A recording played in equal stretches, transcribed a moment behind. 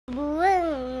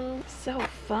so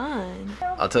fun.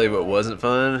 I'll tell you what wasn't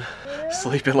fun.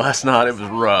 Sleeping last night, it was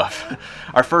rough.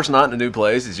 Our first night in a new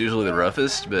place is usually the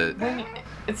roughest, but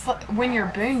It's like when you're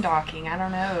boondocking, I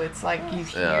don't know, it's like you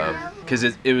hear. Because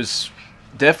it was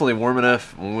definitely warm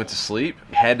enough when we went to sleep.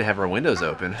 We had to have our windows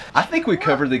open. I think we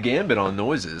covered the gambit on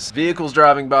noises. Vehicles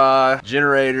driving by,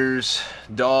 generators,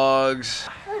 dogs.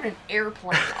 I heard an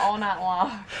airplane all night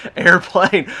long.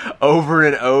 Airplane over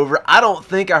and over. I don't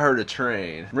think I heard a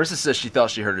train. Marissa says she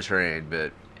thought she heard a train,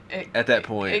 but at that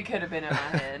point... It could have been in my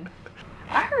head.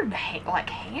 I heard like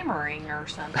hammering or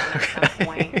something at some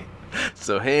point.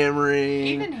 So hammering,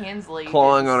 even Hensley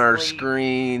clawing on our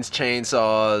screens,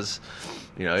 chainsaws.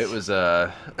 You know, it was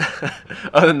other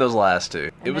than those last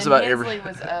two. And it was about Hensley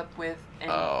was up with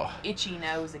an itchy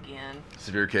nose again.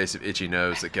 Severe case of itchy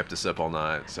nose that kept us up all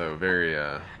night. So very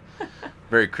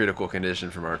very critical condition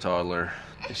from our toddler.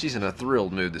 She's in a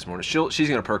thrilled mood this morning. She's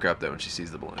gonna perk up though when she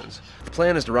sees the balloons. The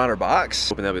plan is to ride our bikes.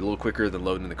 Hoping that'll be a little quicker than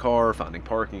loading in the car, finding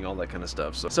parking, all that kind of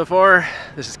stuff. So far,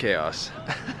 this is chaos.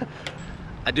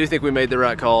 I do think we made the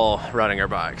right call riding our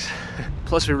bikes.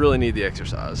 Plus, we really need the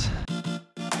exercise.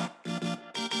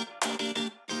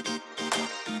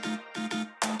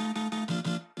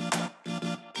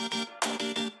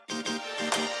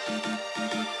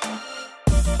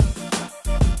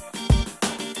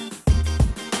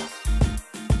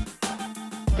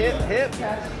 Hip, hip.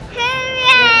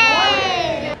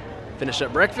 Hooray! Finished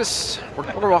up breakfast.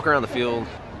 We're gonna walk around the field.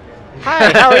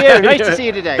 Hi, how are you? Nice to see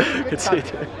you today. Good to see you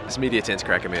today. This media tent's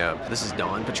cracking me up. This is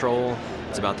Dawn Patrol.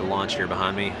 It's about to launch here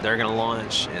behind me. They're gonna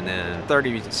launch, and then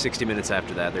 30 to 60 minutes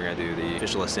after that, they're gonna do the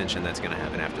official ascension that's gonna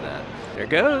happen after that. There it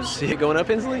goes. See it going up,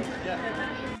 Hensley? Yeah.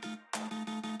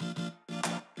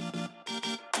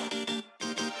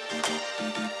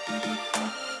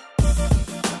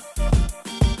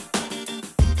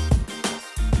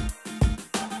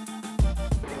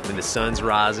 And the sun's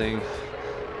rising.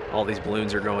 All these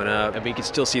balloons are going up. I mean, you can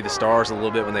still see the stars a little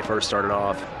bit when they first started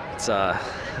off. It's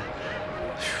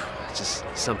just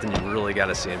something you really got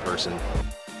to see in person.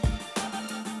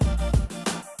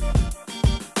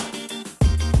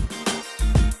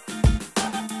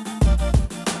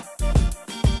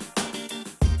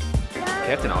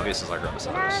 Captain Obvious is like right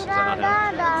beside us. Is that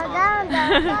not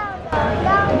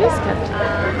him? It is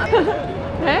Captain.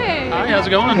 Hey. Hi, how's it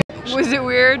going? Was it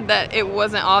weird that it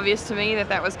wasn't obvious to me that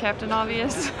that was Captain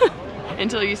Obvious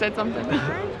until you said something?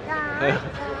 My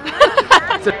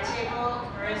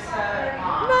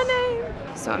name.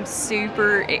 So I'm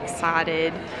super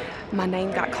excited. My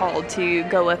name got called to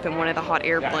go up in one of the hot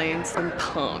air balloons. I'm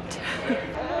pumped.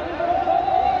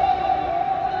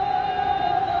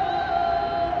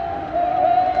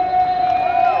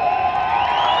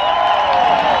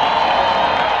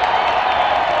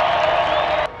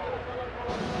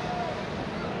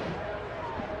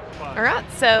 Alright,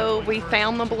 so we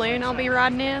found the balloon I'll be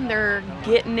riding in. They're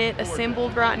getting it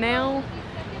assembled right now.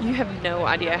 You have no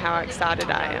idea how excited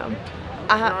I am.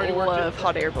 I love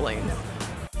hot air balloons.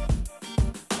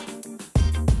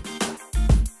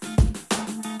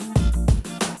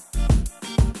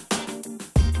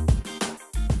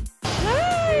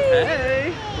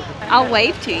 Hey! I'll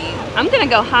wave to you. I'm gonna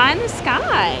go high in the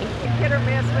sky. Hit or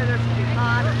miss whether it's too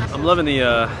hot. I'm loving the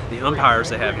umpires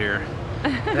they have here.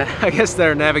 I guess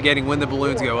they're navigating when the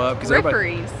balloons go up.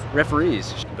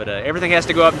 Referees. But everything has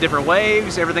to go up in different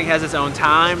waves. Everything has its own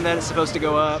time that it's supposed to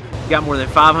go up. We got more than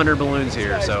 500 balloons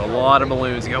here, so a lot of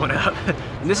balloons going up.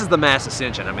 And this is the mass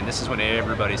ascension. I mean, this is when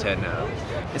everybody's heading up.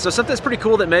 And so something that's pretty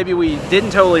cool that maybe we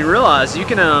didn't totally realize, you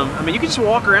can, I mean, you can just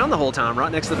walk around the whole time,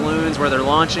 right next to the balloons where they're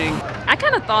launching. I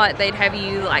kind of thought they'd have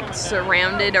you like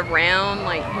surrounded around,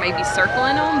 like maybe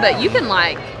circling them, but you can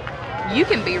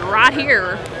be right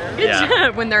here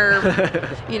when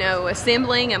they're, you know,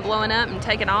 assembling and blowing up and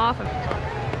taking off.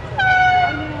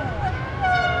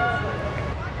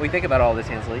 What do you think about all this,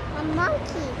 Hensley? A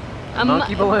monkey. A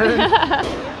monkey balloon?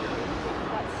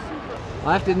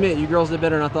 I have to admit, you girls did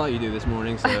better than I thought you do this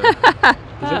morning, so it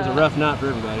was a rough night for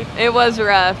everybody. It was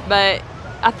rough, but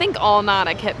I think all night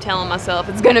I kept telling myself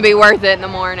it's going to be worth it in the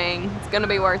morning. It's going to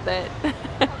be worth it.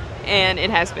 And it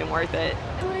has been worth it.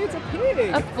 It's a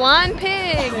pig. A flying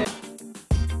pig.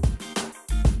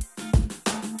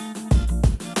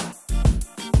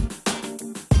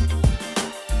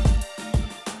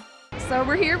 So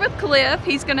we're here with Cliff.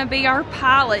 He's gonna be our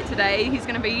pilot today. He's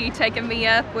gonna be taking me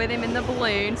up with him in the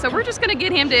balloon. So we're just gonna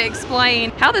get him to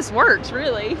explain how this works,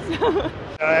 really.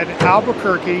 At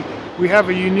Albuquerque, we have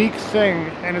a unique thing,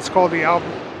 and it's called the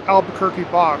Albuquerque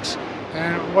box.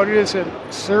 And what it is, at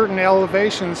certain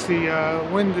elevations, the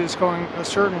wind is going a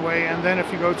certain way, and then if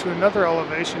you go to another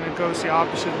elevation, it goes the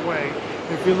opposite way.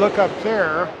 If you look up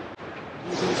there,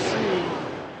 you can see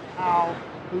how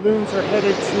balloons are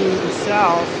headed to the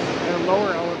south at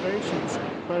lower elevations,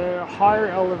 but at a higher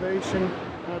elevation,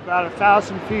 about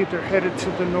 1,000 feet, they're headed to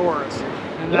the north.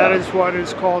 And that is what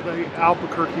is called the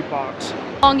Albuquerque box.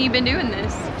 How long have you been doing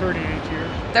this? 38 years.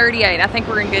 38. I think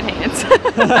we're in good hands. Well,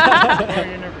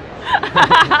 you never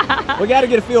know. We got to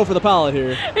get a feel for the pilot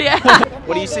here. Yeah.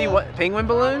 What do you see? What penguin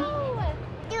balloon?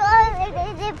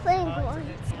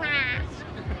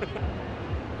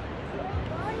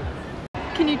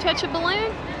 Can you touch a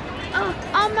balloon? Oh,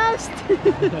 almost.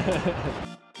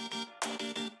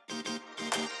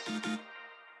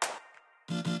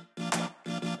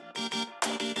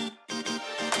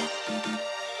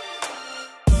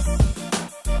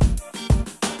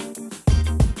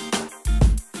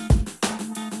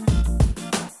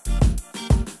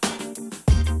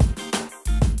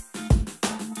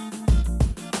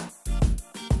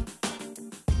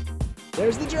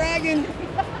 There's the dragon.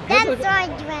 That's our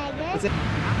dragon.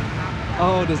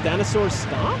 Oh, does dinosaurs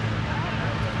stop?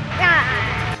 Ah.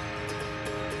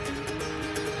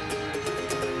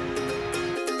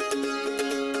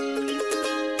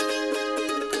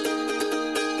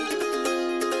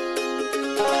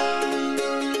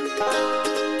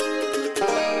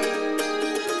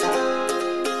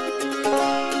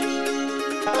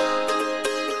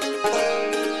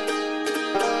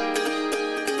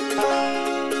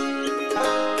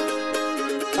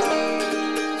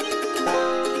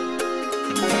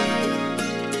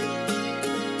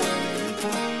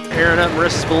 Airing up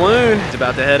Marissa's balloon. It's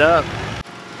about to head up.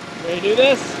 Ready to do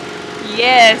this?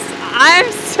 Yes,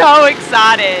 I'm so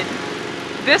excited.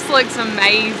 This looks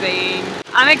amazing.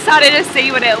 I'm excited to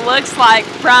see what it looks like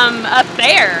from up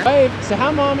there. Wave. Say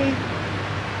hi, Mommy.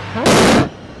 Hi.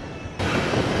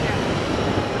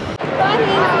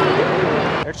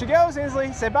 Bye, there she goes,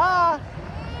 Hensley. Say bye.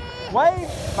 Wave.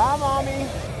 Bye, Mommy.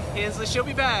 Hensley, she'll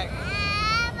be back.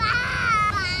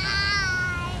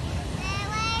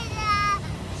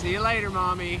 See you later,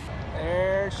 Mommy.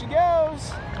 There she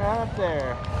goes. Right up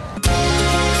there.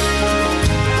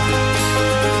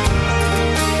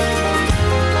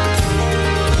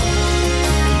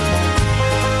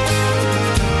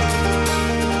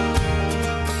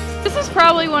 This is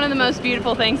probably one of the most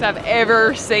beautiful things I've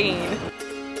ever seen.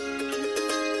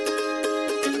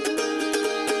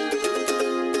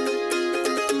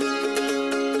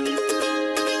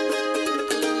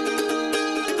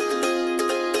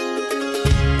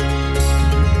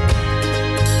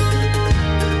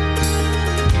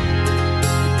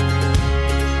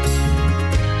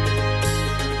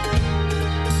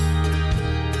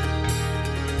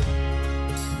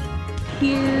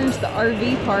 Here's the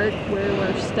RV park where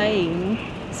we're staying.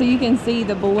 So you can see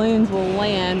the balloons will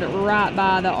land right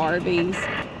by the RVs.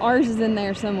 Ours is in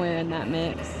there somewhere in that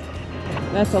mix.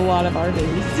 That's a lot of RVs.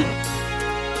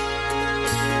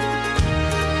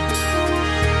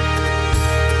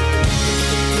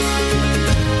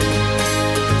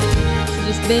 So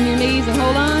just bend your knees and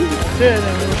hold on.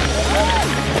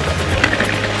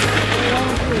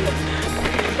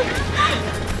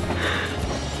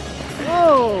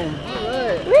 Whoa.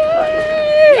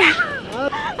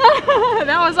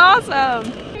 That was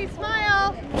awesome. Hey,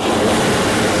 smile.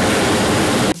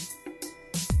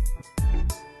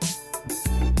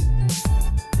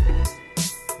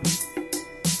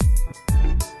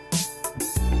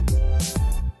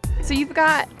 So you've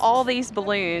got all these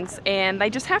balloons and they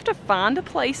just have to find a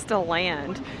place to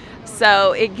land.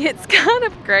 So it gets kind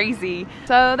of crazy.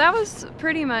 So that was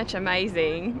pretty much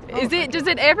amazing. Does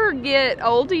it ever get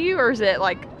old to you, or is it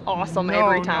like awesome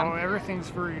every time? No, everything's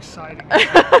very exciting.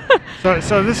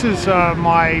 so this is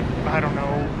my, I don't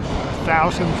know,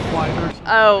 1,000th flight or something.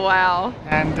 Oh wow.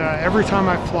 And every time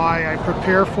I fly, I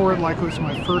prepare for it like it was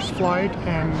my first flight,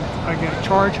 and I get a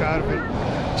charge out of it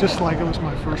just like it was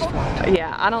my first flight.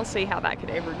 Yeah, I don't see how that could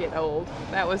ever get old.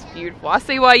 That was beautiful. I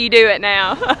see why you do it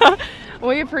now.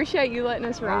 We appreciate you letting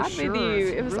us ride with you.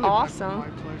 It was really awesome. My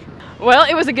pleasure. Well,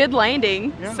 it was a good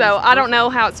landing. Yeah, so I don't know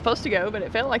how it's supposed to go, but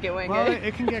it felt like it went good.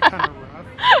 It can get kind of rough.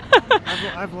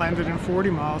 I've landed in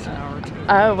 40 miles an hour too.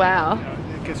 Oh wow.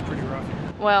 It gets pretty rough here.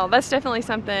 Well, that's definitely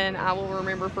something I will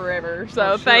remember forever.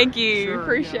 So thank you.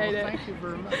 Appreciate it. Thank you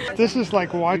very much. This is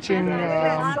like watching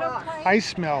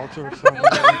ice melt or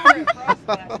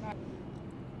something.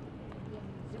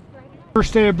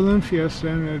 First day of Balloon Fiesta,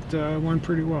 and it went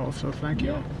pretty well, so thank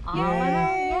you.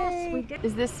 Yes, we did.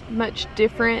 Is this much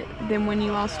different than when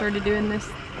you all started doing this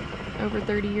over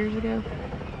 30 years ago?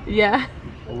 Yeah.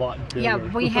 A lot bigger. Yeah,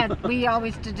 we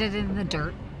always did it in the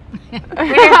dirt.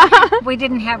 we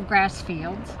didn't have grass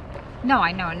fields. No,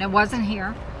 I know, and it wasn't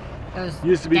here.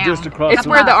 Used to be down. just across. It's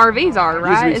where the RVs are,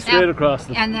 right? Used to be straight across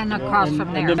the. And then across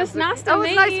from there. It's nice to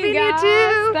meet you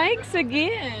guys. Thanks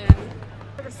again.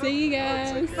 See you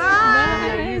guys.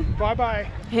 Bye. Bye-bye.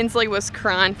 Hensley was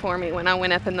crying for me when I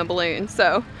went up in the balloon,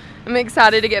 so I'm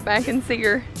excited to get back and see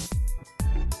her.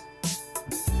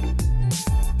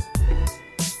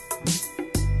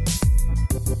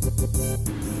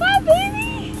 Bye,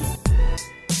 baby.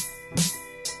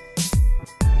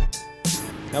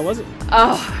 How was it?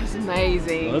 Oh, it was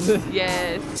amazing. Was it?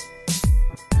 Yes.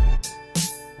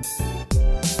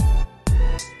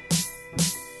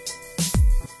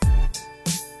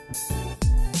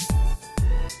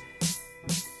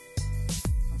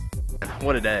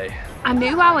 What a day. I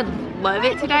knew I would love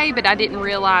it today, but I didn't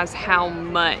realize how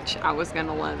much I was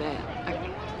gonna love it.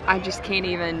 I just can't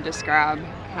even describe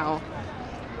how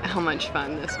much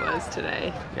fun this was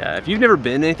today. Yeah, if you've never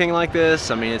been anything like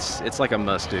this, I mean, it's like a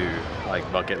must-do, like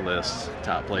bucket list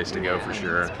top place to go for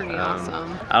sure. It's pretty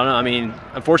awesome. I don't know. I mean,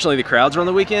 unfortunately, the crowds are on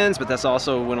the weekends, but that's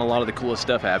also when a lot of the coolest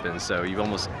stuff happens. So you've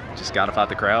almost just got to fight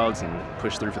the crowds and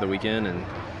push through for the weekend and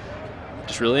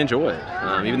just really enjoy it.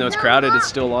 Even though it's crowded, it's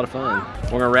still a lot of fun.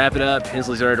 We're gonna wrap it up.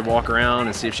 Hensley's ready to walk around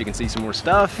and see if she can see some more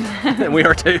stuff, and we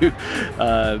are too.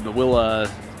 But we'll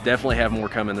definitely have more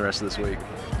coming the rest of this week.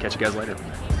 Catch you guys later.